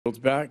Yields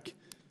back.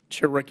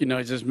 Chair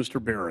recognizes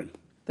Mr. Bera.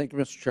 Thank you,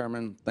 Mr.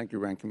 Chairman. Thank you,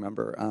 Ranking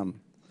Member.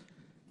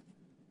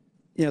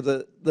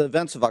 The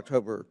events of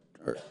October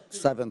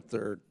 7th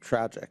are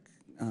tragic.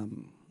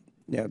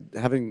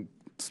 Having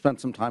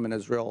spent some time in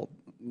Israel,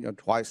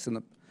 twice in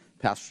the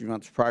past few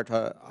months prior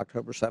to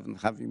October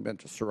 7th, having been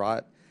to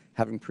Surat,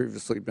 having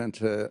previously been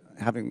to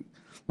having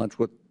lunch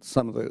with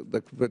some of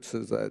the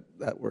kibbutzes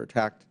that were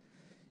attacked,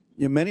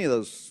 many of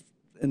those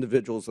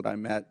individuals that I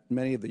met,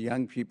 many of the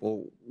young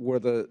people were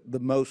the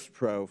most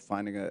pro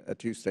finding a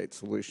two-state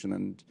solution.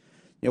 And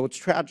what's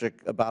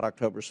tragic about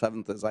October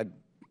 7th is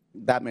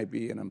that may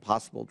be an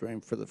impossible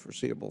dream for the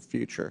foreseeable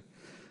future.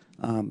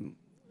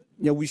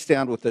 We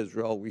stand with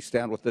Israel. We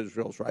stand with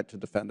Israel's right to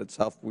defend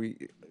itself.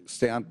 We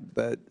stand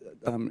that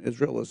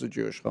Israel is a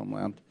Jewish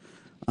homeland.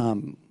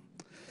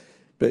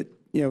 But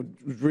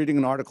reading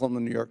an article in the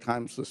New York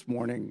Times this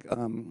morning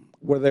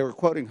where they were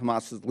quoting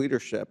Hamas's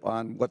leadership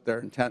on what their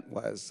intent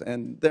was.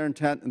 And their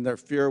intent and their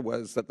fear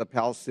was that the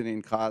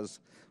Palestinian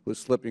cause was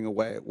slipping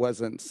away. It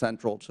wasn't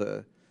central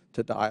to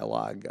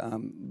dialogue.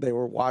 They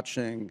were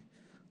watching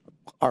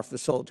our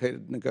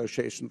facilitated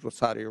negotiations with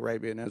Saudi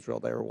Arabia and Israel.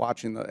 They were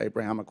watching the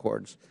Abraham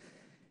Accords.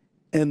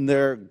 And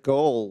their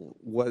goal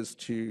was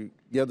to,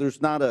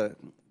 there's not a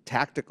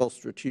tactical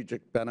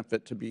strategic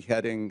benefit to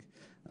beheading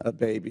a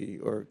baby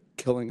or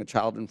killing a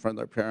child in front of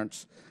their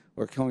parents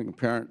or killing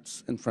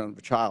parents in front of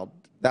a child.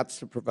 That's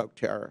to provoke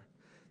terror.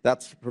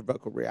 That's to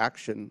provoke a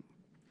reaction.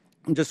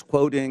 I'm just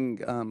quoting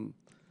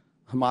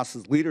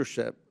Hamas's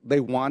leadership. They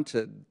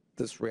wanted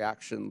this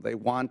reaction. They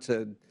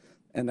wanted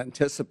and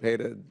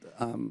anticipated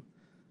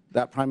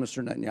that Prime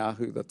Minister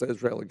Netanyahu, that the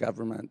Israeli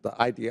government, the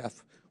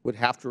IDF, would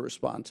have to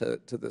respond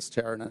to this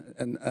terror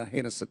and a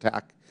heinous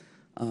attack.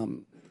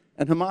 And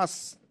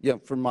Hamas,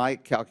 from my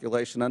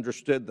calculation,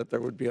 understood that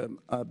there would be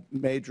a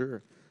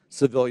major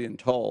civilian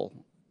toll,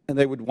 and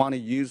they would want to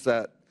use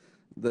the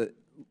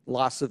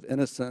loss of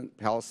innocent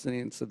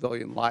Palestinian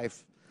civilian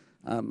life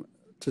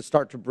to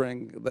start to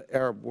bring the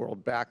Arab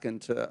world back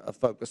into a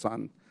focus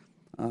on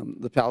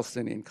the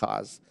Palestinian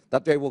cause.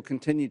 That they will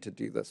continue to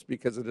do this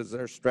because it is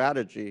their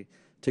strategy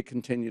to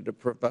continue to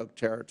provoke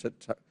terror, to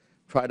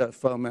try to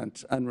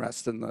foment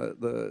unrest in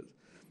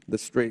the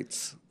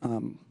streets.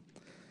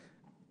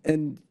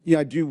 And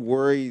I do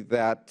worry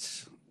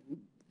that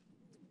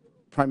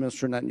Prime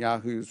Minister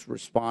Netanyahu's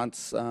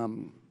response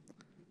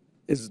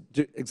is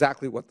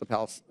exactly what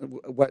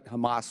what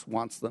Hamas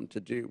wants them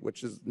to do,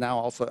 which is now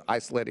also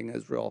isolating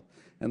Israel,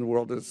 and the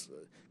world is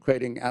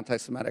creating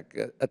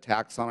anti-Semitic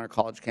attacks on our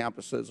college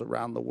campuses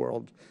around the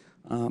world.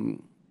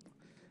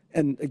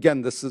 And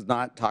again, this is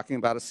not talking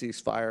about a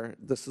ceasefire.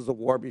 This is a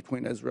war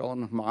between Israel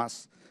and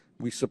Hamas.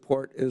 We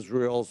support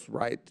Israel's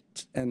right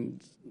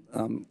and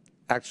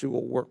actually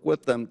will work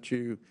with them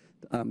to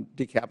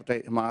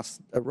decapitate Hamas,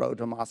 erode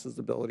Hamas's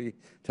ability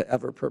to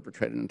ever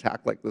perpetrate an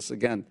attack like this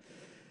again.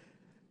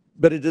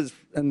 But it is,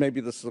 and maybe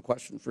this is a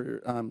question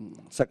for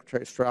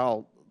Secretary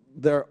Stroud,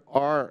 there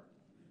are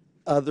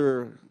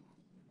other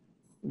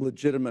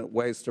legitimate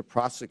ways to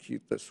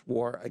prosecute this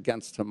war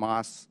against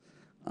Hamas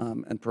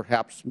and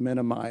perhaps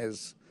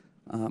minimize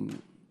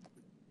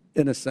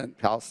innocent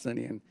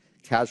Palestinian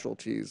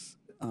casualties.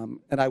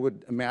 And I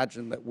would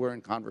imagine that we're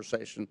in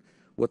conversation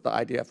with the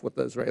IDF, with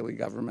the Israeli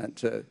government,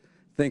 to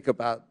think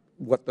about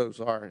what those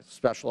are,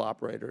 special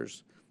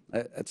operators,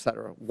 et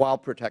cetera, while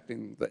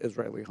protecting the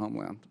Israeli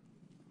homeland.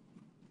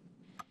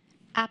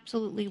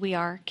 Absolutely, we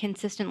are.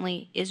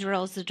 Consistently,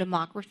 Israel is a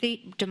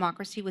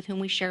democracy with whom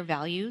we share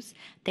values.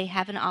 They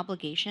have an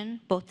obligation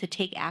both to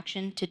take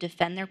action to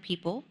defend their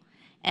people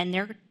and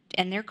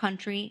their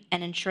country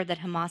and ensure that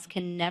Hamas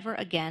can never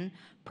again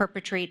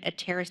perpetrate a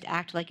terrorist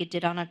act like it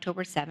did on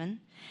October 7th.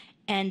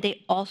 And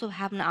they also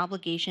have an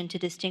obligation to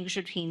distinguish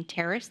between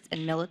terrorists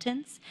and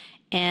militants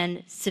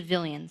and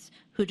civilians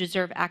who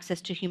deserve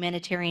access to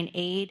humanitarian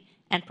aid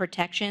and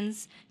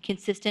protections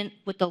consistent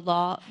with the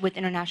law, with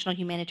international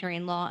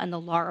humanitarian law and the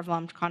law of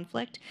armed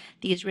conflict.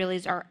 The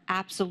Israelis are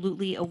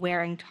absolutely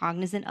aware and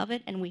cognizant of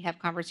it, and we have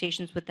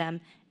conversations with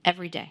them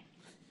every day.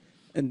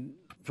 And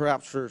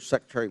perhaps for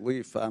Secretary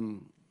Leaf,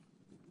 none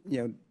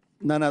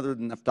other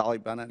than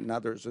Naftali Bennett and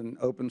others in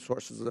open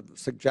sources have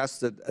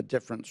suggested a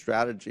different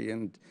strategy,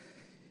 and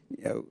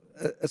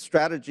a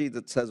strategy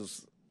that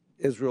says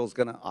Israel is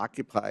going to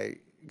occupy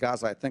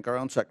Gaza. I think our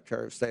own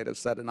Secretary of State has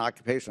said an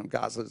occupation of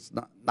Gaza is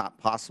not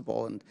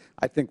possible, and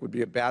I think would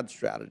be a bad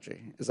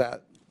strategy. Is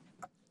that?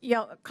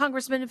 Yeah,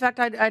 Congressman, in fact,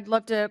 I'd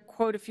love to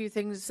quote a few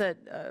things that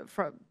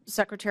from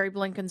Secretary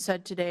Blinken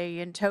said today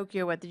in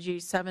Tokyo at the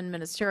G7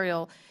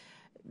 ministerial,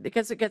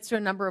 because it gets to a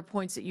number of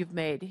points that you've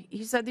made.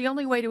 He said the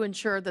only way to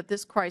ensure that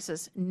this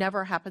crisis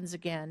never happens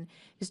again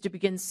is to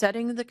begin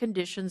setting the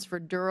conditions for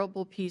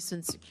durable peace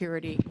and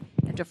security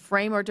and to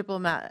frame our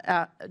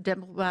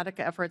diplomatic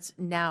efforts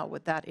now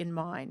with that in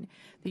mind.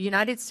 The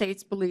United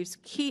States believes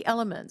key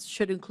elements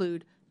should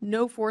include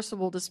no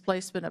forcible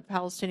displacement of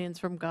Palestinians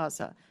from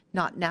Gaza,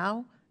 not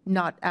now,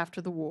 not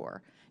after the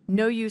war.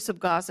 no use of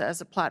Gaza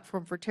as a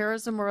platform for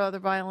terrorism or other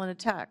violent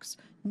attacks,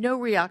 no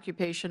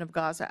reoccupation of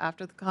Gaza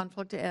after the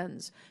conflict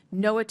ends,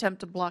 no attempt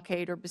to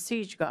blockade or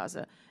besiege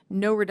Gaza,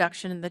 no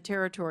reduction in the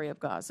territory of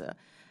Gaza.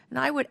 And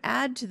I would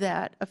add to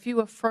that a few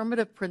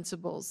affirmative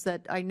principles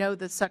that I know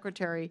the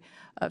Secretary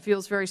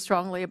feels very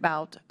strongly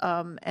about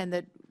and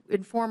that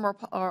inform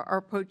our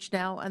approach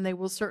now, and they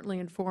will certainly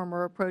inform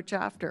our approach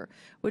after,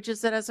 which is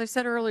that, as I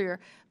said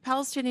earlier,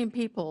 Palestinian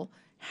people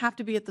have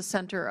to be at the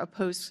center of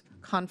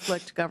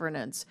post-conflict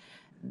governance.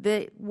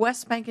 The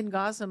West Bank and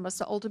Gaza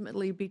must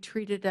ultimately be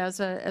treated as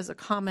a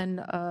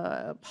common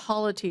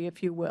polity,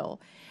 if you will.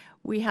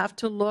 We have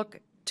to look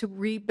to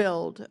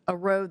rebuild a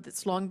road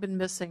that's long been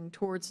missing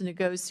towards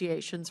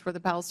negotiations for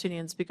the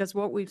Palestinians, because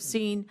what we've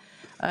seen,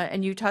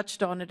 and you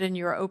touched on it in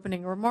your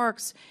opening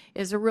remarks,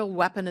 is a real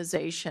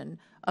weaponization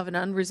of an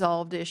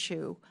unresolved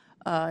issue,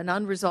 an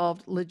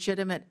unresolved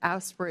legitimate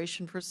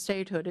aspiration for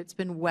statehood. It's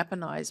been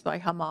weaponized by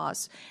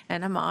Hamas,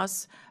 and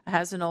Hamas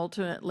has an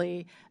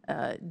ultimately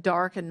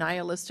dark and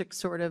nihilistic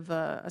sort of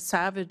a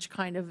savage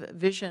kind of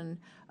vision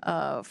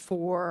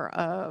for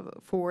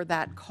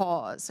that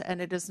cause,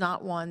 and it is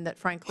not one that,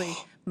 frankly,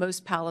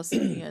 most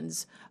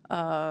Palestinians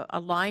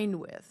align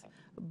with.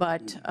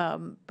 But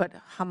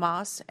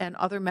Hamas and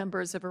other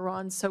members of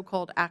Iran's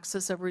so-called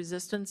axis of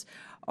resistance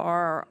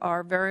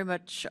are very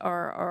much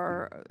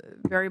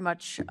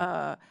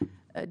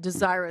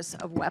desirous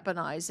of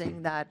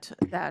weaponizing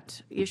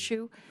that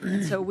issue,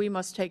 and so we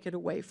must take it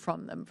away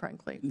from them,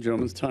 frankly. The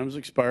gentleman's time has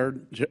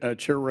expired.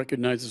 Chair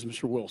recognizes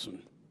Mr.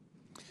 Wilson.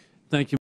 Thank you.